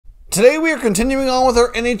Today we are continuing on with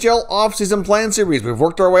our NHL offseason plan series. We've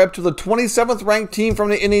worked our way up to the 27th ranked team from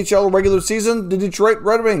the NHL regular season, the Detroit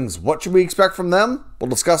Red Wings. What should we expect from them? We'll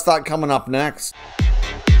discuss that coming up next.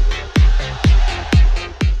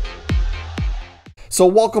 So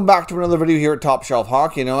welcome back to another video here at Top Shelf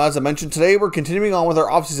Hockey. As I mentioned, today we're continuing on with our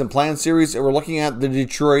offseason plan series, and we're looking at the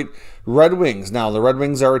Detroit Red Wings. Now, the Red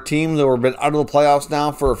Wings are a team that have been out of the playoffs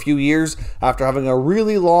now for a few years after having a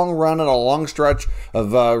really long run and a long stretch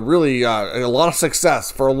of a lot of success.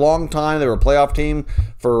 For a long time, they were a playoff team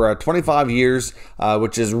for 25 years,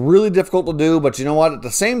 which is really difficult to do. But you know what? At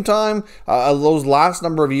the same time, those last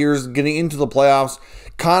number of years getting into the playoffs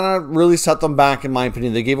kind of really set them back, in my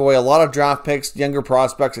opinion. They gave away a lot of draft picks, younger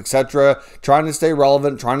prospects, etc., trying to stay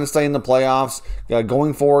relevant, trying to stay in the playoffs,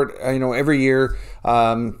 going forward, every year.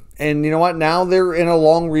 And you know what? Now they're in a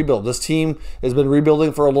long rebuild. This team has been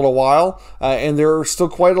rebuilding for a little while, and they're still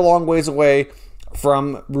quite a long ways away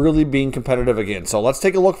from really being competitive again. So let's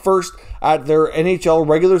take a look first at their NHL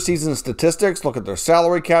regular season statistics, look at their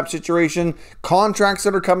salary cap situation, contracts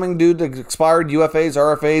that are coming due to expired UFAs,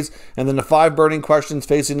 RFAs, and then the 5 burning questions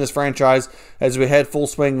facing this franchise as we head full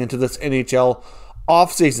swing into this NHL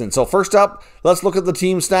offseason. So first up, let's look at the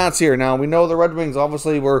team stats here. Now, we know the Red Wings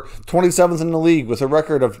obviously were 27th in the league with a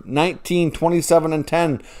record of 19, 27, and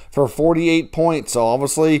 10 for 48 points. So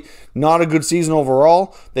obviously not a good season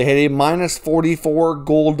overall. They had a minus 44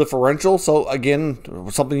 goal differential. So again,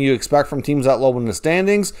 something you expect from teams that low in the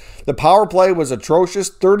standings. The power play was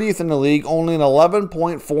atrocious, 30th in the league, only an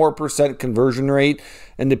 11.4% conversion rate.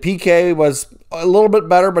 And the PK was a little bit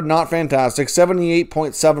better, but not fantastic,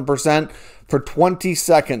 78.7%. for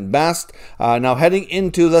 22nd best. Now heading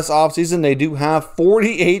into this offseason, they do have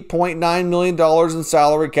 $48.9 million in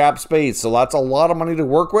salary cap space. So that's a lot of money to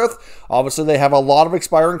work with. Obviously, they have a lot of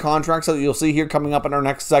expiring contracts that you'll see here coming up in our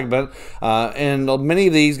next segment. And many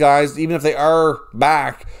of these guys, even if they are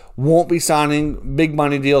back, won't be signing big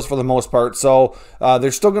money deals for the most part. So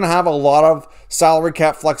they're still going to have a lot of salary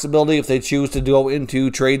cap flexibility if they choose to go into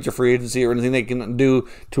trades or free agency or anything they can do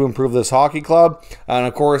to improve this hockey club. And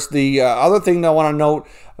of course, the other thing that I want to note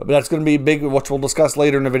that's going to be big, which we'll discuss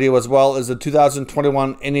later in the video as well, is the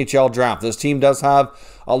 2021 NHL Draft. This team does have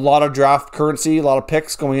a lot of draft currency, a lot of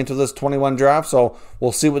picks going into this 21 draft, so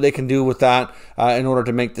we'll see what they can do with that in order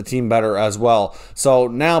to make the team better as well. So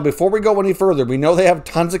now, before we go any further, we know they have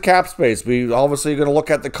tons of cap space. We obviously are going to look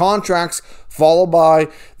at the contracts, followed by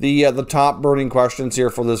the top burning questions here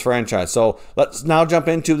for this franchise. So let's now jump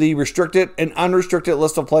into the restricted and unrestricted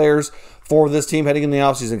list of players for this team heading in the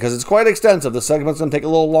offseason, because it's quite extensive. The segment's going to take a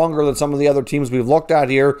little longer than some of the other teams we've looked at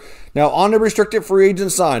here. Now, on the restricted free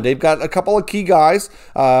agent side, they've got a couple of key guys,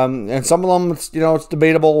 and some of them, it's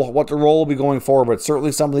debatable what the role will be going forward, but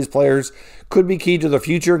certainly some of these players could be key to the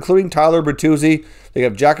future, including Tyler Bertuzzi. They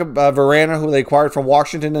have Jacob Vrana, who they acquired from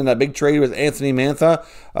Washington in that big trade with Anthony Mantha.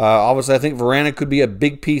 Obviously, I think Vrana could be a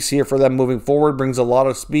big piece here for them moving forward. Brings a lot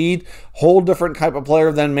of speed. Whole different type of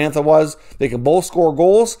player than Mantha was. They can both score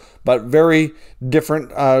goals, but very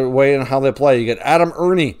different way in how they play. You get Adam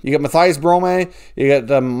Ernie. You get Matthias Brome. You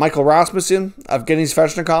get Michael Rasmussen, Evgeny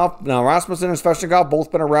Svechnikov. Now, Rasmussen and Svechnikov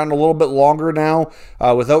both been around a little bit longer now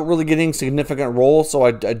without really getting significant roles, so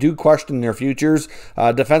I do question their futures.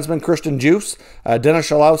 Defenseman Christian Juice, Dennis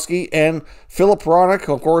Shalowski, and Philip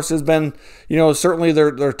Hronek, of course, has been, certainly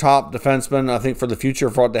their top defenseman, I think, for the future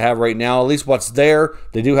for what they have right now. At least what's there.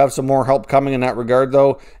 They do have some more help coming in that regard,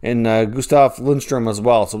 though, and Gustav Lindstrom as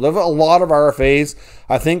well. So they have a lot of RFAs,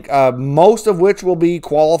 I think, most of which will be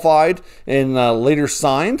qualified and later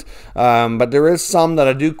signed. But there is some that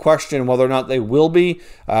I do question whether or not they will be,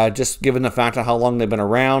 just given the fact of how long they've been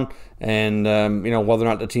around. And, whether or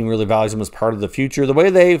not the team really values him as part of the future. The way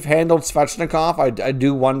they've handled Svechnikov, I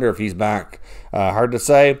do wonder if he's back. Hard to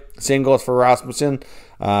say. Same goes for Rasmussen.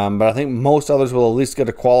 But I think most others will at least get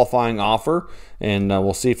a qualifying offer, and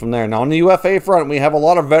we'll see from there. Now, on the UFA front, we have a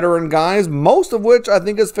lot of veteran guys, most of which I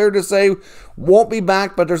think is fair to say won't be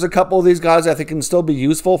back, but there's a couple of these guys I think can still be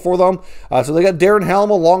useful for them. So they got Darren Helm,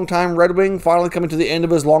 a longtime Red Wing, finally coming to the end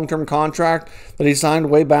of his long-term contract that he signed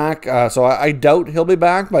way back. So I doubt he'll be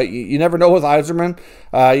back, but you never know with Yzerman.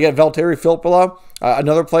 You got Valtteri Filppula,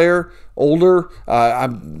 another player, older.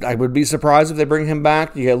 I would be surprised if they bring him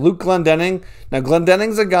back. You got Luke Glendening. Now,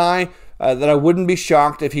 Glendenning's a guy that I wouldn't be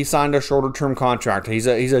shocked if he signed a shorter-term contract. He's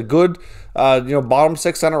a good bottom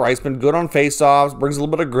six center ice, been good on faceoffs, brings a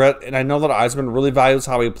little bit of grit, and I know that Yzerman really values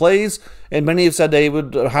how he plays, and many have said they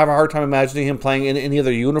would have a hard time imagining him playing in any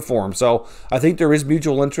other uniform. So I think there is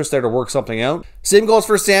mutual interest there to work something out. Same goes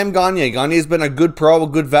for Sam Gagner. Gagner's been a good pro, a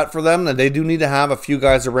good vet for them, and they do need to have a few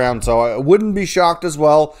guys around. So I wouldn't be shocked as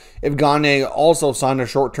well if Gagner also signed a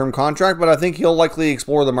short-term contract, but I think he'll likely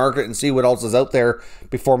explore the market and see what else is out there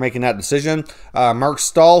before making that decision. Mark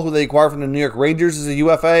Stahl, who they acquired from the New York Rangers, is a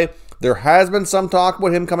UFA. There has been some talk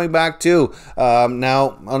about him coming back too.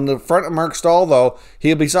 Now, on the front of Mark Stahl, though,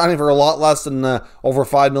 he'll be signing for a lot less than the over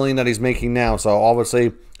 $5 million that he's making now. So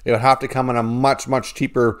obviously, it would have to come on a much, much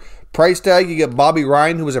cheaper price tag. You get Bobby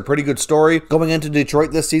Ryan, who was a pretty good story going into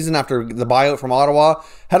Detroit this season after the buyout from Ottawa.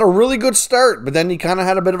 Had a really good start, but then he kind of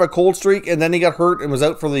had a bit of a cold streak, and then he got hurt and was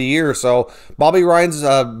out for the year. So Bobby Ryan's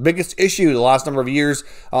biggest issue the last number of years,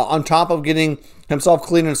 on top of getting himself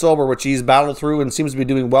clean and sober, which he's battled through and seems to be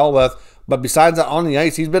doing well with. But besides that, on the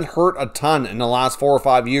ice, he's been hurt a ton in the last 4 or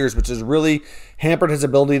 5 years, which has really hampered his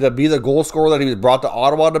ability to be the goal scorer that he was brought to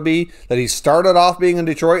Ottawa to be, that he started off being in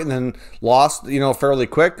Detroit and then lost, fairly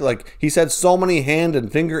quick. Like, he's had so many hand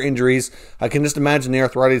and finger injuries. I can just imagine the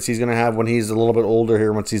arthritis he's going to have when he's a little bit older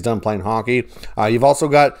here, once he's done playing hockey. You've also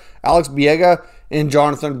got Alex Biega and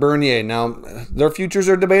Jonathan Bernier. Now, their futures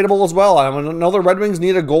are debatable as well. I know the Red Wings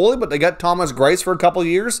need a goalie, but they got Thomas Greiss for a couple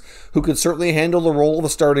years, who could certainly handle the role of a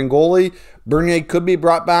starting goalie. Bernier could be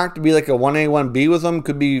brought back to be like a 1A, 1B with him,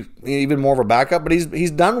 could be even more of a backup, but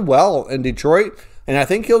he's done well in Detroit, and I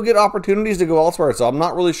think he'll get opportunities to go elsewhere, so I'm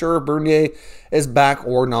not really sure if Bernier is back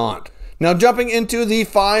or not. Now, jumping into the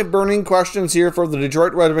 5 burning questions here for the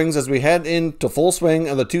Detroit Red Wings as we head into full swing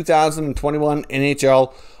of the 2021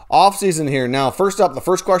 NHL offseason here. Now, first up, the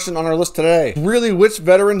first question on our list today, really, which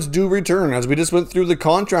veterans do return? As we just went through the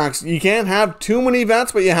contracts, you can't have too many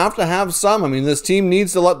vets, but you have to have some. I mean, this team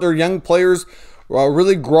needs to let their young players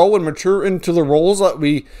really grow and mature into the roles that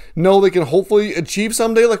we know they can hopefully achieve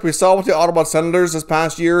someday, like we saw with the Ottawa Senators this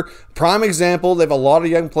past year. Prime example, they have a lot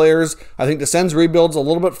of young players. I think the Sens rebuild's a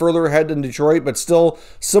little bit further ahead than Detroit, but still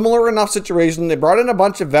similar enough situation. They brought in a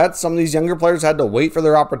bunch of vets. Some of these younger players had to wait for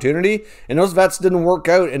their opportunity, and those vets didn't work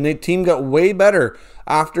out, and the team got way better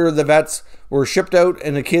after the vets were shipped out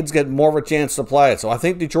and the kids get more of a chance to play. So I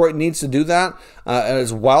think Detroit needs to do that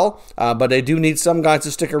as well, but they do need some guys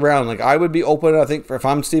to stick around. Like, I would be open, I think, if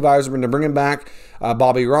I'm Steve Yzerman, to bringing back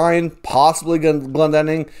Bobby Ryan, possibly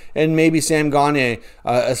Glendening, and maybe Sam Gagner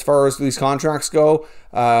as far as these contracts go.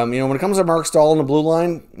 When it comes to Mark Stahl and the blue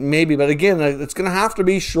line, maybe, but again, it's going to have to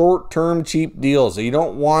be short-term, cheap deals. So you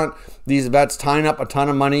don't want these vets tying up a ton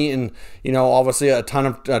of money and, obviously a ton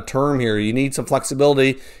of term here. You need some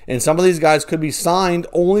flexibility, and some of these guys could be signed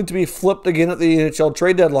only to be flipped again at the NHL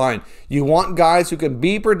trade deadline. You want guys who can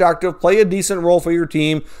be productive, play a decent role for your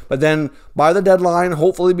team, but then by the deadline,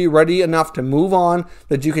 hopefully be ready enough to move on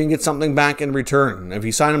that you can get something back in return. If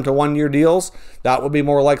you sign them to one-year deals, that would be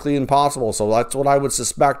more likely than possible. So that's what I would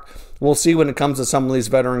suspect. We'll see when it comes to some of these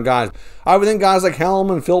veteran guys. I would think guys like Helm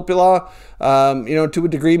and Filppula, to a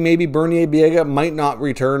degree, maybe Bernier, Biega might not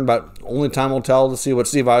return, but only time will tell to see what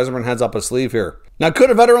Steve Yzerman has up his sleeve here. Now,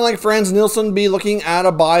 could a veteran like Frans Nielsen be looking at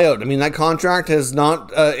a buyout? I mean, that contract has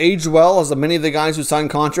not aged well as many of the guys who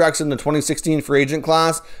signed contracts in the 2016 free agent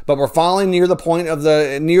class, but we're finally near the point of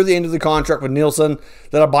near the end of the contract with Nielsen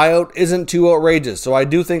that a buyout isn't too outrageous. So I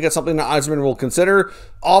do think it's something that Yzerman will consider.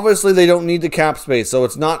 Obviously, they don't need the cap space, so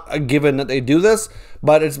it's not a given that they do this,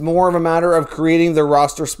 but it's more of a matter of creating their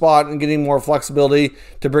roster spot and getting more flexibility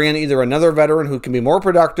to bring in either another veteran who can be more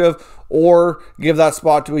productive or give that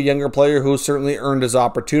spot to a younger player who certainly earned his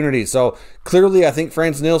opportunity. So clearly, I think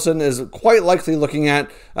Frans Nielsen is quite likely looking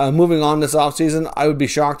at moving on this offseason. I would be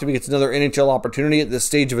shocked if he gets another NHL opportunity at this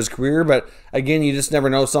stage of his career, but again, you just never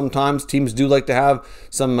know. Sometimes teams do like to have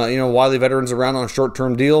some wily veterans around on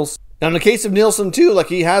short-term deals. Now, in the case of Nielsen, too,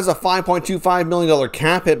 he has a $5.25 million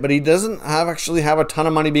cap hit, but he doesn't actually have a ton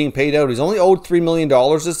of money being paid out. He's only owed $3 million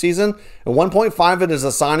this season, and 1.5 of it is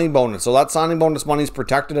a signing bonus. So that signing bonus money is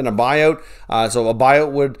protected in a buyout. So a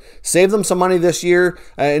buyout would save them some money this year,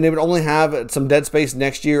 and they would only have some dead space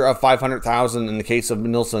next year of $500,000 in the case of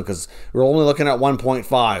Nielsen, because we're only looking at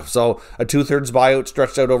 1.5. So a 2/3 buyout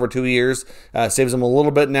stretched out over 2 years saves them a little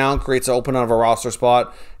bit now, creates an open of a roster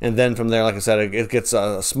spot, and then from there, like I said, it gets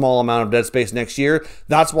a small amount of dead space next year.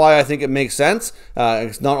 That's why I think it makes sense.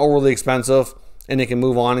 It's not overly expensive, and they can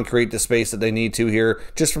move on and create the space that they need to here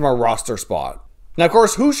just from a roster spot. Now, of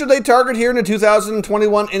course, who should they target here in the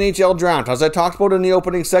 2021 NHL Draft? As I talked about in the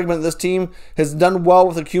opening segment, this team has done well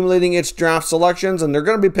with accumulating its draft selections, and they're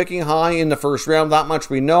going to be picking high in the first round. That much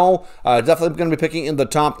we know. Definitely going to be picking in the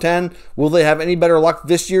top 10. Will they have any better luck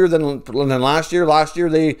this year than last year? Last year,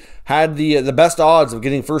 they had the best odds of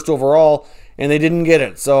getting first overall, and they didn't get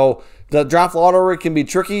it. So the draft lottery can be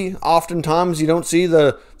tricky. Oftentimes, you don't see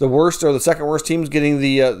the worst or the second worst teams getting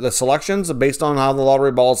the selections based on how the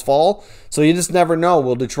lottery balls fall. So you just never know.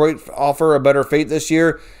 Will Detroit offer a better fate this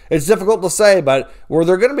year? It's difficult to say, but where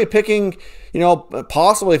they're going to be picking,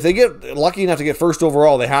 possibly if they get lucky enough to get first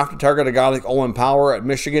overall, they have to target a guy like Owen Power at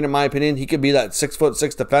Michigan, in my opinion. He could be that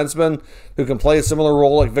 6'6" defenseman who can play a similar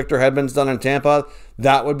role like Victor Hedman's done in Tampa.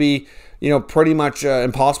 That would be pretty much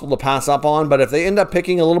impossible to pass up on. But if they end up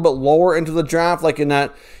picking a little bit lower into the draft, like in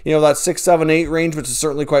that, that 6, 7, 8 range, which is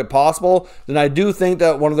certainly quite possible, then I do think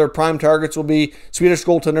that one of their prime targets will be Swedish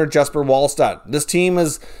goaltender Jesper Wallstedt. This team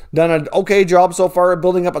has done an okay job so far at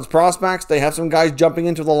building up its prospects. They have some guys jumping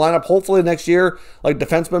into the lineup, hopefully next year, like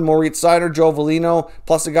defenseman Moritz Seider, Joe Velino,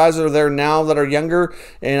 plus the guys that are there now that are younger.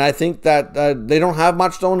 And I think that they don't have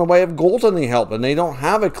much though in the way of goaltending help, and they don't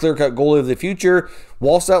have a clear-cut goalie of the future.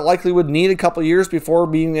 Wallstedt likely would need a couple years before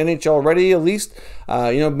being NHL ready, at least.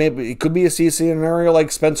 Maybe it could be a scenario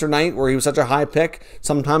like Spencer Knight, where he was such a high pick.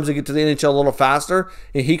 Sometimes they get to the NHL a little faster,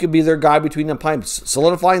 and he could be their guy between the pipes.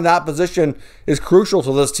 Solidifying that position is crucial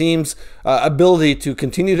to this team's ability to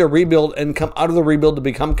continue to rebuild and come out of the rebuild to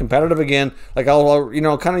become competitive again. Like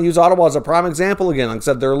I'll kind of use Ottawa as a prime example again. Like I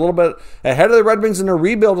said, they're a little bit ahead of the Red Wings in their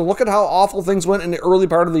rebuild, and look at how awful things went in the early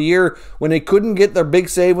part of the year when they couldn't get their big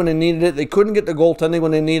save when they needed it. They couldn't get the goaltending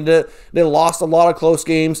when they needed it. They lost a lot of close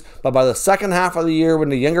games, but by the second half of the year, when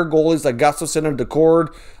the younger goalies like Gustafsson and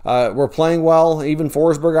Decord were playing well, even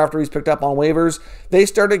Forsberg after he's picked up on waivers, they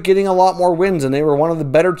started getting a lot more wins, and they were one of the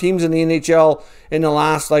better teams in the NHL in the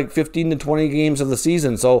last 15 to 20 games of the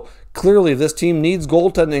season. So clearly this team needs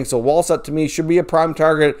goaltending, so Wallstedt to me should be a prime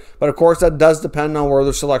target, but of course that does depend on where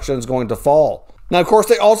their selection is going to fall. Now, of course,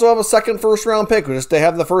 they also have a second first-round pick. They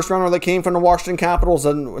have the first rounder that came from the Washington Capitals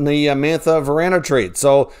in the Mantha Verana trade.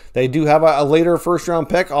 So they do have a later first-round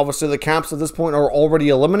pick. Obviously, the Caps at this point are already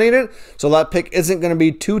eliminated, so that pick isn't going to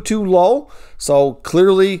be too low. So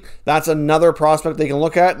clearly, that's another prospect they can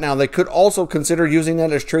look at. Now, they could also consider using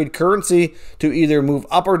that as trade currency to either move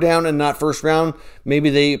up or down in that first round. Maybe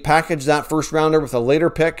they package that first rounder with a later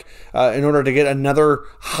pick in order to get another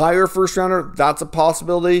higher first rounder. That's a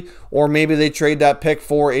possibility. Or maybe they trade that pick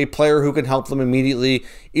for a player who can help them immediately.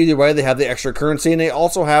 Either way, they have the extra currency, and they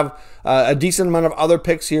also have a decent amount of other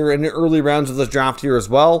picks here in the early rounds of this draft here as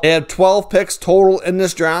well. They had 12 picks total in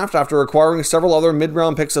this draft after acquiring several other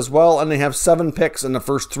mid-round picks as well, and they have 7 picks in the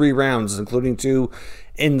first 3 rounds, including 2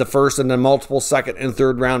 in the first and then multiple second and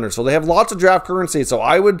third rounders. So they have lots of draft currency. So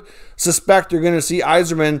I would suspect you're going to see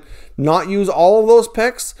Yzerman not use all of those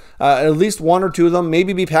picks, at least 1 or 2 of them,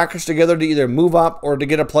 maybe be packaged together to either move up or to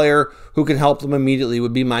get a player who can help them immediately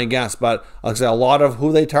would be my guess. But like I say, a lot of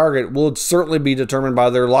who they target will certainly be determined by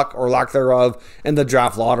their luck or lack thereof in the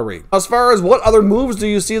draft lottery. As far as what other moves do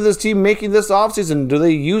you see this team making this offseason? Do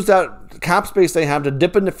they use that cap space they have to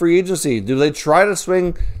dip into free agency? Do they try to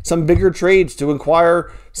swing some bigger trades to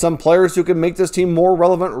acquire some players who can make this team more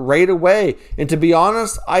relevant right away? And to be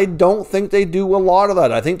honest, I don't think they do a lot of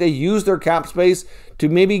that. I think they use their cap space to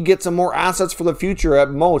maybe get some more assets for the future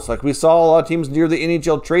at most. Like we saw a lot of teams near the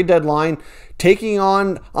NHL trade deadline taking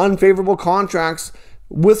on unfavorable contracts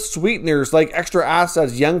with sweeteners like extra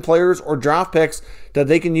assets, young players, or draft picks that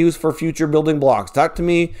they can use for future building blocks. That to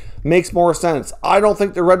me makes more sense. I don't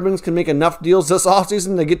think the Red Wings can make enough deals this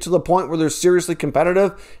offseason to get to the point where they're seriously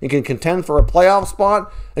competitive and can contend for a playoff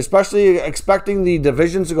spot, especially expecting the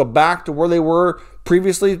divisions to go back to where they were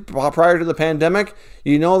previously prior to the pandemic.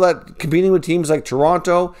 You know that competing with teams like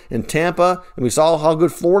Toronto and Tampa, and we saw how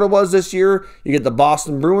good Florida was this year. You get the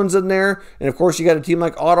Boston Bruins in there, and of course you got a team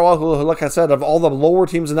like Ottawa who, like I said, of all the lower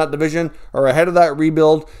teams in that division are ahead of that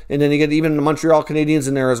rebuild, and then you get even the Montreal Canadiens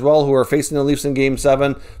in there as well who are facing the Leafs in Game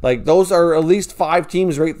 7. Like those are at least 5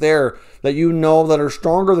 teams right there that you know that are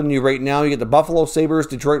stronger than you right now. You get the Buffalo Sabres,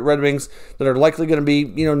 Detroit Red Wings that are likely going to be,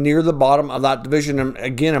 near the bottom of that division,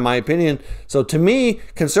 again, in my opinion. So to me,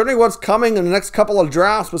 considering what's coming in the next couple of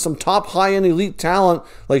drafts with some top high-end elite talent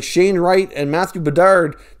like Shane Wright and Matthew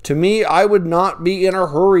Bedard, to me, I would not be in a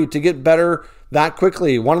hurry to get better that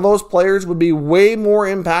quickly. One of those players would be way more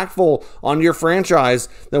impactful on your franchise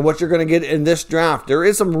than what you're going to get in this draft. There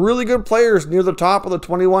is some really good players near the top of the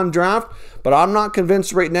 21 draft, but I'm not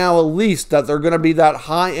convinced right now, at least, that they're going to be that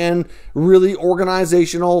high-end, really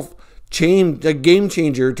organizational a game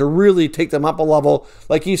changer to really take them up a level,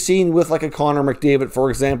 like you've seen with like a Connor McDavid, for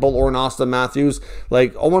example, or an Austin Matthews.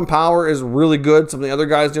 Like Owen Power is really good. Some of the other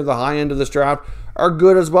guys near the high end of this draft are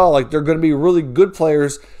good as well. Like they're going to be really good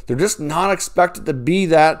players. They're just not expected to be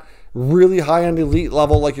that really high-end elite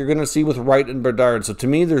level like you're going to see with Wright and Bedard. So to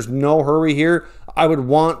me, there's no hurry here. I would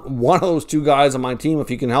want one of those two guys on my team if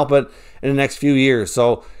you can help it in the next few years.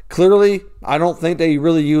 So clearly, I don't think they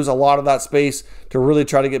really use a lot of that space to really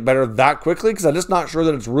try to get better that quickly, because I'm just not sure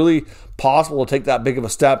that it's really possible to take that big of a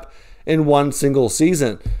step in one single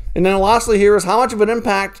season. And then lastly here is, how much of an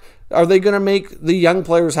impact are they going to make the young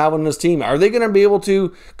players have on this team? Are they going to be able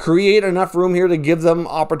to create enough room here to give them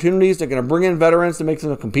opportunities? They're going to bring in veterans to make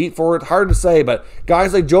them compete for it. Hard to say, but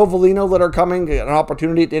guys like Joe Veleno that are coming get an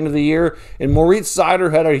opportunity at the end of the year. And Moritz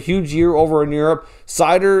Seider had a huge year over in Europe.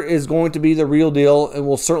 Seider is going to be the real deal and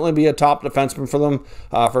will certainly be a top defenseman for them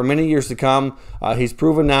for many years to come. He's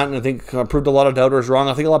proven that, and I think proved a lot of doubters wrong.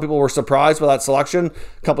 I think a lot of people were surprised by that selection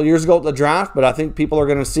a couple years ago at the draft, but I think people are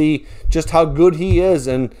going to see just how good he is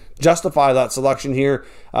and justify that selection here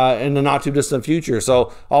in the not too distant future.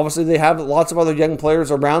 So obviously they have lots of other young players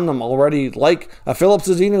around them already, like a Philip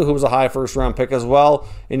Zadina, who was a high first-round pick as well,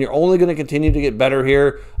 and you're only going to continue to get better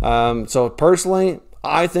here. So personally,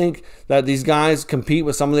 I think that these guys compete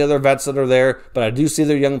with some of the other vets that are there, but I do see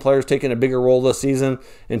their young players taking a bigger role this season,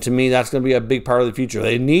 and to me, that's going to be a big part of the future.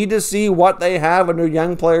 They need to see what they have in their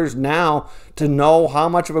young players now to know how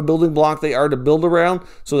much of a building block they are to build around,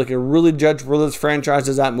 so they can really judge where this franchise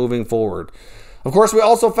is at moving forward. Of course, we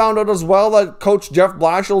also found out as well that Coach Jeff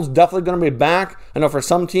Blashill is definitely going to be back. I know for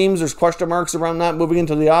some teams there's question marks around that moving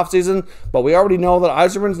into the offseason, but we already know that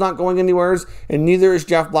Yzerman's not going anywhere, and neither is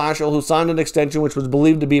Jeff Blashill, who signed an extension which was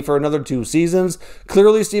believed to be for another 2 seasons.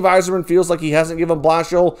 Clearly, Steve Yzerman feels like he hasn't given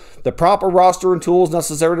Blashill the proper roster and tools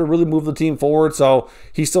necessary to really move the team forward, so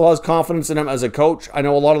he still has confidence in him as a coach. I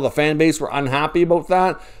know a lot of the fan base were unhappy about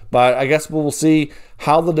that, but I guess we'll see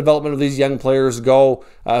how the development of these young players go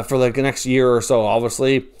for like the next year or so.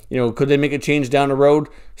 Obviously, you know, could they make a change down the road?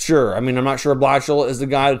 Sure. I mean, I'm not sure Blashill is the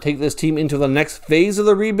guy to take this team into the next phase of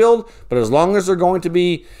the rebuild, but as long as they're going to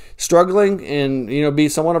be struggling and, you know, be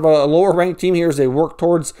somewhat of a lower ranked team here as they work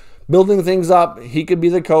towards building things up, he could be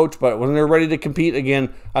the coach. But when they're ready to compete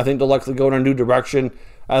again, I think they'll likely go in a new direction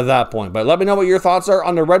at that point. But let me know what your thoughts are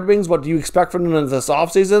on the Red Wings. What do you expect from them in this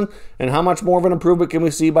offseason? And how much more of an improvement can we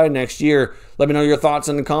see by next year? Let me know your thoughts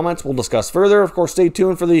in the comments. We'll discuss further. Of course, stay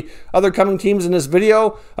tuned for the other coming teams in this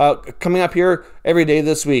video coming up here every day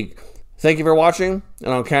this week. Thank you for watching,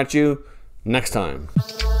 and I'll catch you next time.